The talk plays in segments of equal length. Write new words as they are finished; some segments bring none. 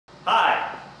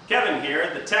Kevin here,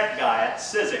 the tech guy at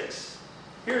Sizzix.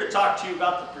 Here to talk to you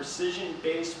about the precision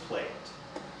base plate.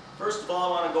 First of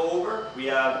all, I want to go over, we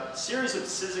have a series of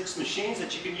Sizzix machines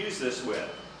that you can use this with.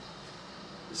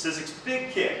 The Sizzix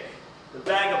BIGkick, the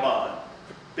Vagabond,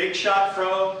 Big Shot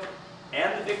Pro,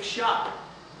 and the Big Shot.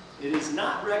 It is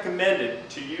not recommended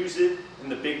to use it in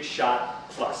the Big Shot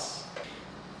Plus.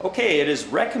 Okay, it is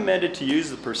recommended to use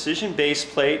the precision base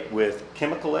plate with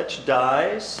chemical etch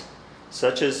dies,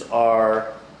 such as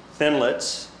our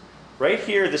Thinlits. Right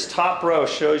here, this top row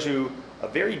shows you a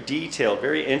very detailed,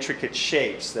 very intricate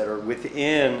shapes that are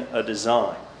within a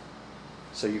design.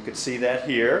 So you could see that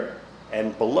here,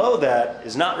 and below that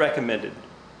is not recommended.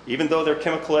 Even though they're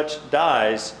chemical etched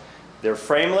dies, they're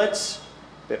framelits,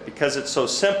 but because it's so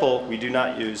simple, we do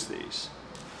not use these.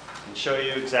 And show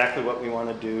you exactly what we want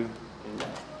to do in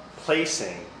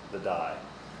placing the die.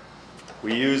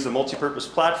 We use the multi-purpose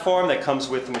platform that comes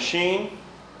with the machine.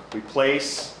 We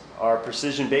place our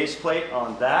precision base plate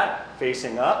on that,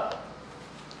 facing up.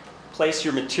 Place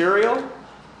your material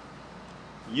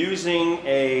using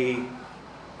a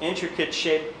intricate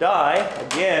shaped die.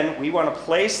 Again, we want to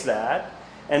place that.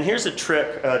 And here's a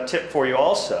tip for you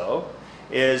also,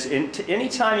 is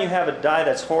anytime you have a die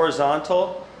that's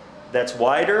horizontal, that's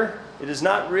wider, it is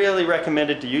not really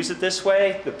recommended to use it this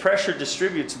way. The pressure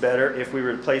distributes better if we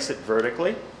were to place it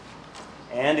vertically.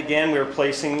 And again, we're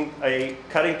placing a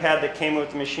cutting pad that came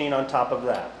with the machine on top of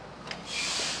that.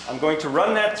 I'm going to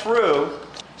run that through.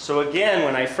 So again,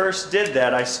 when I first did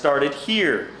that, I started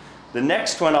here. The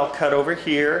next one I'll cut over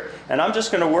here, and I'm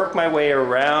just going to work my way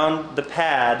around the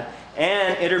pad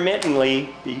and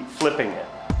intermittently be flipping it.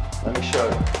 Let me show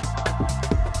you.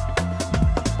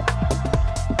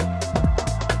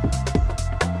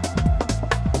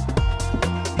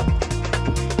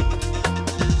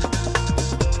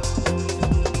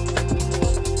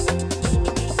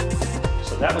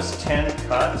 That was 10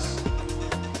 cuts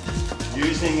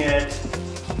using it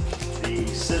the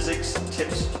Sizzix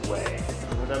tips way.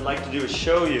 What I'd like to do is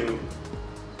show you,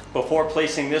 before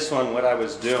placing this one, what I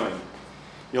was doing.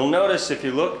 You'll notice if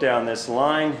you look down this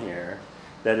line here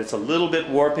that it's a little bit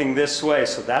warping this way,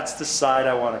 so that's the side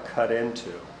I want to cut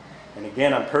into. And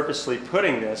again, I'm purposely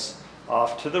putting this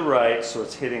off to the right so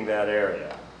it's hitting that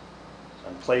area.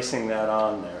 I'm placing that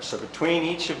on there. So between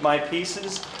each of my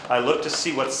pieces, I look to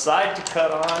see what side to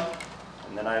cut on,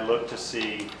 and then I look to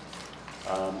see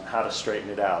how to straighten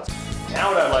it out.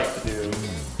 Now what I'd like to do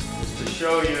is to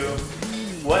show you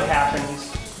what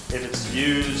happens if it's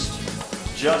used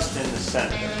just in the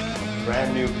center.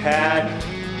 Brand new pad,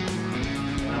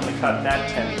 and I'm going to cut that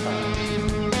 10 times.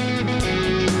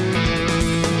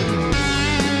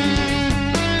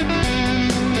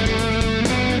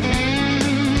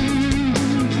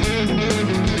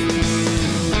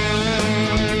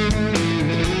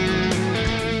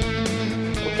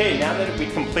 Okay, now that we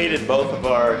completed both of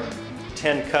our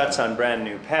 10 cuts on brand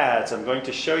new pads, I'm going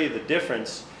to show you the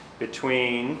difference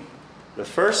between the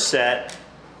first set,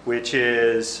 which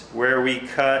is where we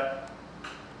cut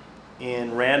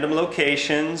in random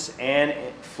locations, and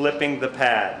flipping the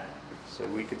pad. So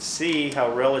we could see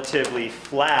how relatively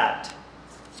flat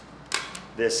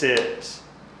this is.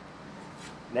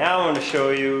 Now I'm going to show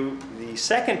you the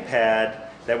second pad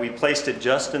that we placed it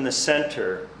just in the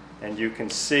center, and you can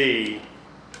see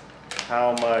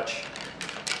how much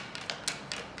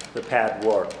the pad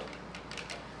warped.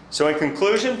 So in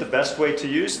conclusion, the best way to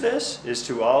use this is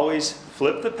to always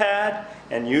flip the pad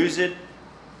and use it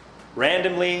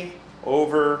randomly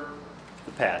over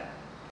the pad.